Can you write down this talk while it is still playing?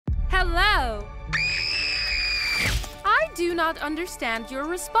Hello. I do not understand your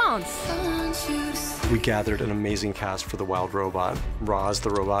response. We gathered an amazing cast for The Wild Robot. Roz, the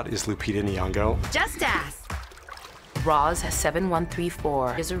robot, is Lupita Nyong'o. Just ask. Roz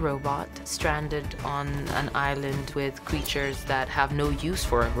 7134 is a robot stranded on an island with creatures that have no use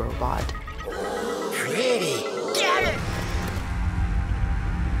for a robot. Pretty. Get it!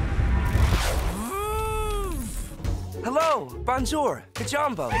 Hello, bonjour,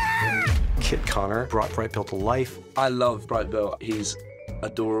 Joblo. Kit Connor brought Bright Bill to life. I love Bright Bill. He's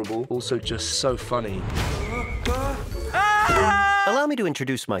adorable, also just so funny. Allow me to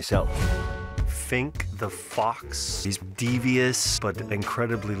introduce myself. Fink the fox. He's devious, but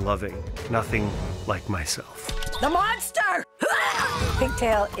incredibly loving. Nothing like myself. The monster!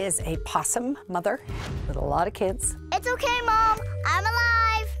 Pigtail is a possum mother with a lot of kids. It's okay, Mom. I'm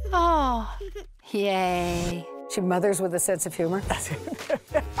alive. Oh, yay. She mothers with a sense of humor.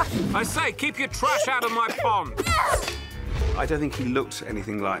 I say, keep your trash out of my pond. I don't think he looks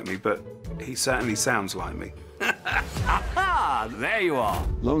anything like me, but he certainly sounds like me. Aha! There you are.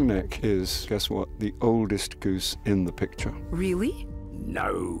 Longneck is, guess what, the oldest goose in the picture. Really?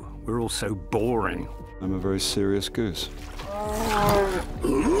 No, we're all so boring. I'm a very serious goose.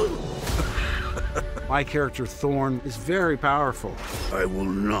 My character, Thorn, is very powerful. I will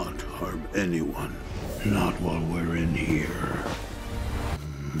not harm anyone. Not while we're in here.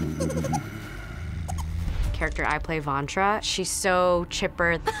 Character I play, Vantra. She's so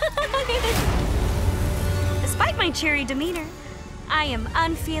chipper. Despite my cheery demeanor, I am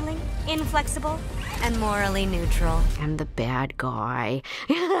unfeeling, inflexible, and morally neutral. I'm the bad guy.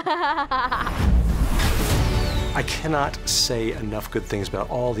 I cannot say enough good things about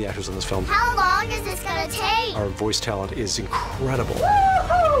all the actors in this film. How long is this gonna take? Our voice talent is incredible.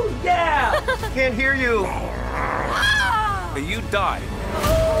 Woohoo! Yeah! Can't hear you. You died.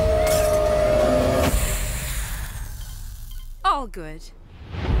 All good.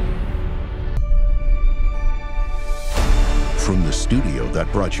 From the studio that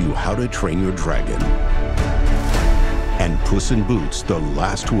brought you How to Train Your Dragon and Puss in Boots: The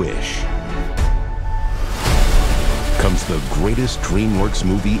Last Wish comes the greatest DreamWorks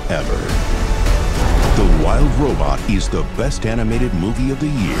movie ever. The Wild Robot is the best animated movie of the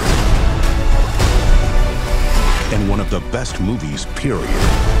year and one of the best movies, period.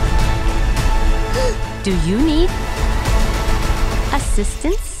 Do you need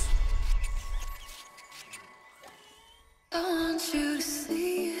assistance? I want you to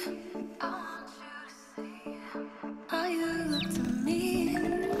see, I want you to see how you look to me.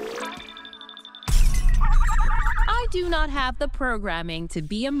 I do not have the programming to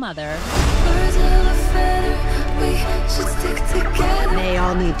be a mother. Birds of a feather, we should stick together. They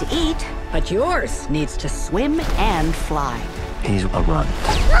all need to eat, but yours needs to swim and fly. He's a runt.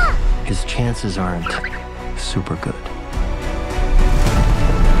 His chances aren't super good.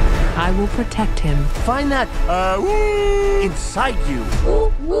 I will protect him. Find that inside you.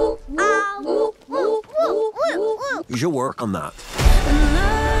 You should work on that.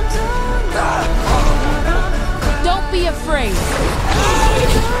 Don't be afraid.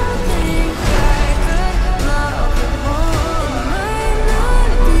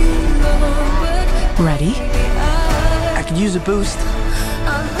 Ready? I could use a boost.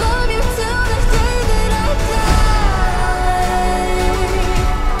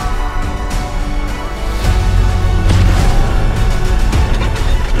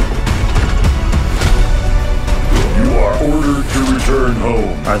 You are ordered to return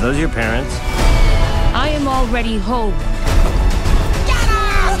home. Are those your parents? I am already home.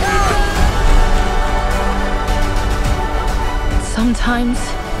 Sometimes,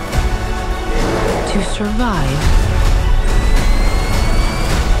 to survive,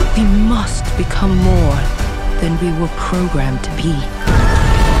 we must become more than we were programmed to be.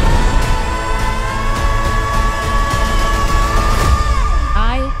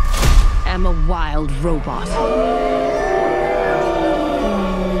 I am a wild robot.